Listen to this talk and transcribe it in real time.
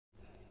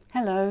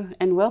Hello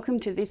and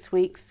welcome to this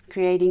week's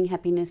Creating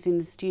Happiness in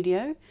the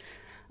Studio.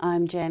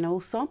 I'm Jan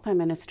Alsop.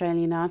 I'm an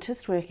Australian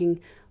artist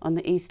working on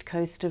the east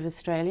coast of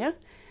Australia,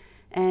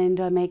 and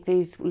I make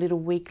these little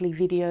weekly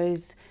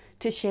videos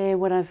to share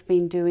what I've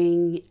been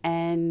doing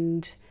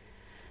and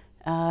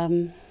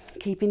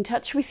keep in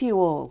touch with you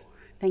all.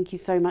 Thank you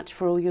so much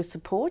for all your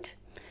support.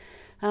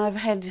 I've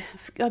had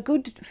a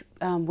good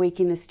week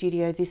in the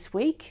studio this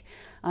week.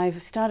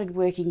 I've started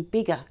working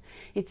bigger.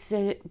 It's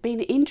been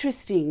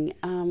interesting.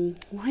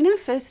 When I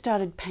first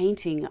started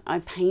painting,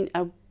 I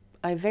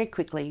very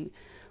quickly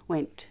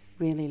went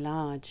really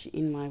large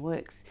in my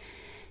works.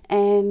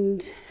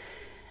 And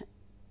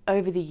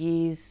over the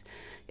years,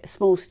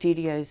 small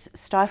studios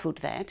stifled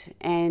that.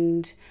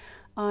 And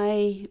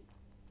I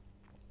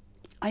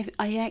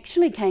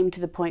actually came to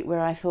the point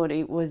where I thought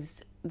it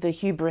was the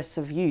hubris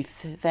of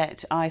youth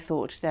that I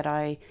thought that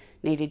I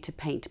needed to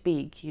paint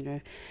big, you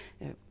know,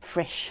 a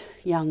fresh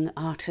young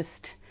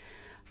artist,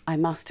 I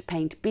must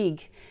paint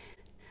big.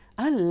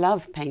 I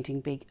love painting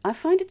big. I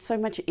find it so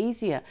much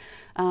easier.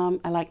 I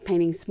like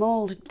painting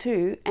small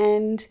too,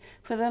 and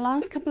for the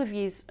last couple of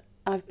years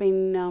I've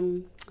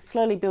been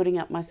slowly building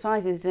up my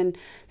sizes and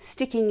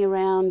sticking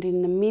around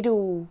in the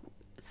middle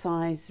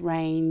size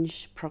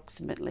range,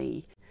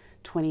 approximately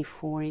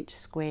 24-inch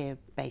square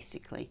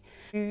basically.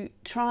 To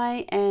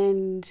try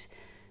and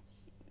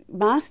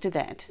master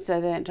that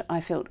so that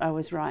I felt I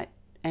was right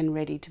and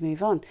ready to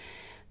move on.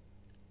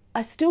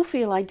 I still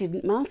feel I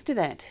didn't master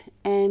that,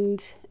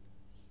 and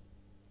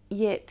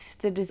yet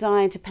the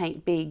desire to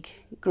paint big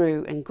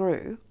grew and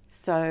grew,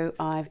 so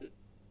I've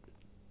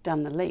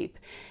done the leap,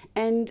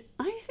 and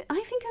I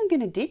think I'm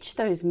going to ditch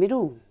those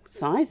middle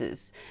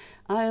sizes.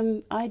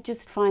 I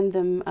just find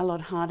them a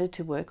lot harder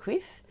to work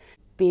with.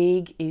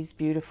 Big is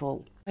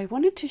beautiful. I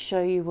wanted to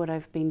show you what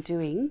I've been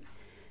doing.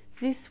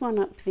 This one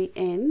up the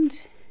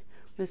end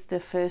was the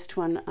first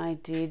one I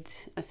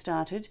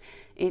started.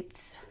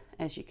 It's,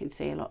 as you can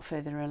see, a lot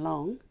further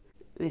along.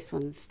 This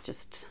one's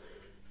just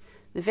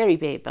the very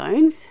bare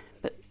bones,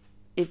 but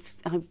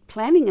I'm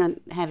planning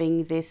on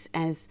having this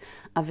as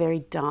a very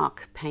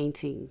dark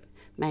painting,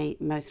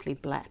 mostly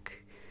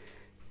black.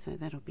 So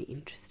that'll be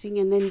interesting.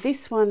 And then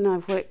this one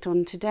I've worked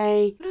on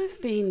today. What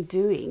I've been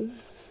doing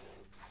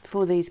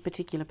for these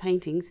particular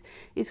paintings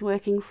is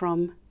working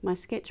from my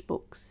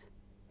sketchbooks.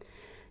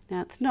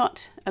 Now, it's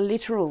not a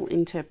literal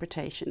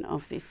interpretation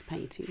of this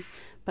painting,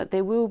 but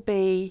this will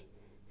be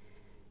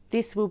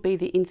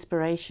the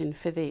inspiration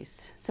for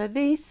this. So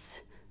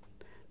this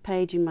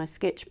page in my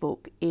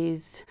sketchbook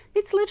it's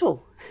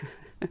little,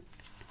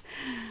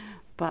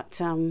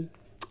 but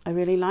I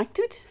really liked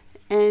it,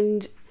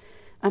 and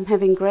I'm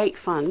having great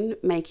fun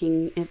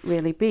making it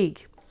really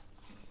big.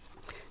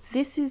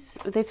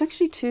 There's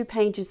actually two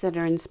pages that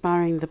are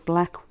inspiring the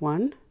black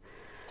one,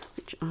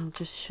 which I'll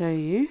just show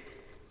you.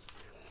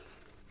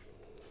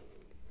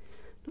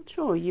 Not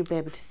sure you'll be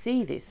able to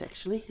see this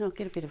actually. I'll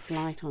get a bit of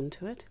light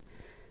onto it.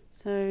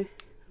 So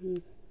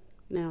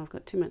now I've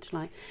got too much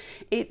light.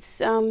 It's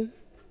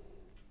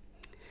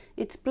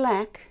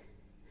black,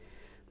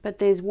 but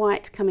there's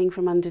white coming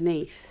from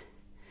underneath,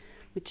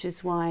 which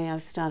is why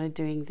I've started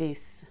doing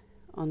this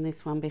on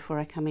this one before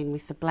I come in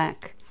with the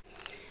black.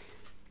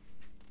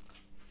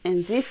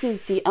 And this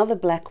is the other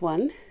black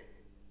one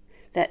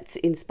that's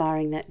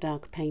inspiring that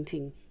dark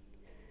painting.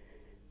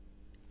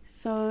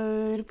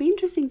 So it'll be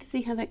interesting to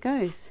see how that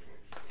goes.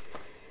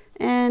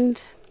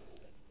 And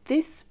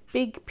this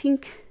big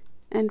pink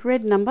and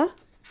red number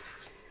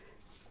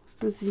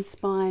was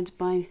inspired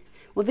by,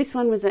 well, this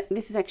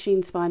is actually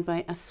inspired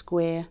by a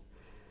square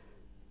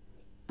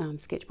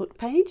sketchbook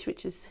page,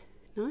 which is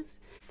nice.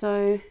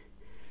 So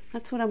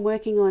that's what I'm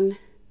working on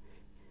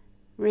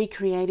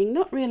recreating,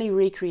 not really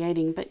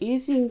recreating, but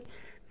using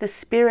the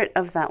spirit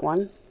of that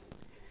one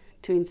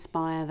to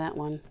inspire that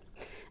one.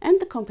 And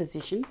the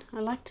composition, I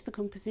liked the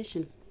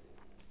composition.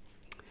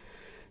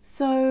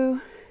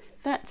 So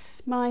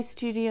that's my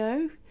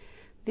studio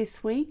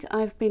this week.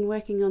 I've been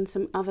working on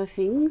some other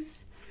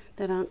things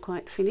that aren't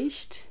quite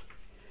finished.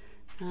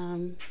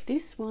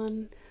 This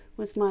one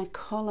was my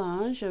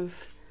collage of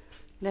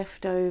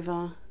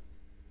leftover,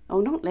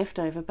 oh not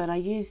leftover, but I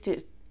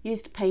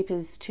used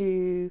papers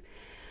to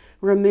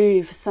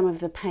remove some of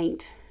the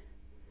paint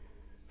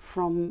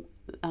from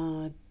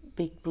a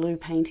big blue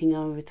painting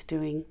I was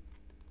doing.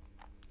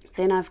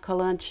 Then I've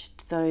collaged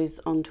those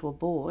onto a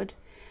board,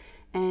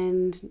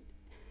 and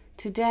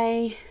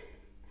today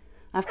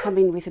I've come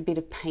in with a bit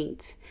of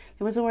paint.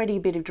 There was already a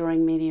bit of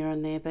drawing media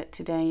on there, but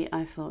today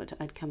I thought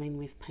I'd come in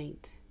with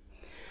paint.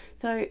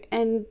 So,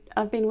 and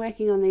I've been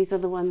working on these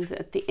other ones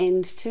at the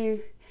end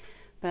too,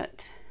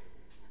 but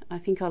I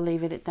think I'll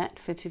leave it at that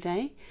for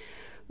today.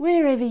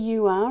 Wherever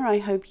you are, I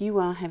hope you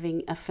are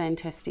having a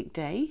fantastic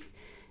day,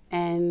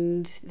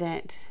 and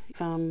that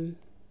you've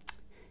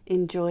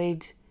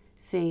enjoyed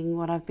seeing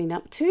what I've been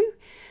up to,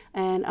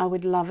 and I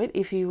would love it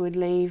if you would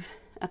leave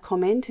a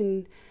comment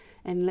and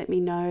let me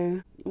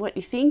know what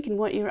you think and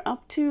what you're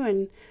up to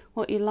and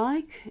what you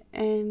like,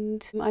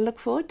 and I look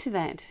forward to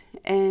that.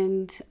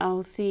 And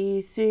I'll see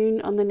you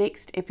soon on the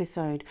next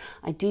episode.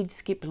 I did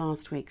skip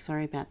last week,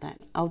 sorry about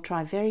that. I'll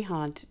try very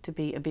hard to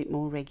be a bit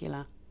more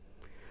regular.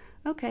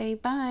 Okay,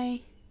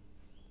 bye.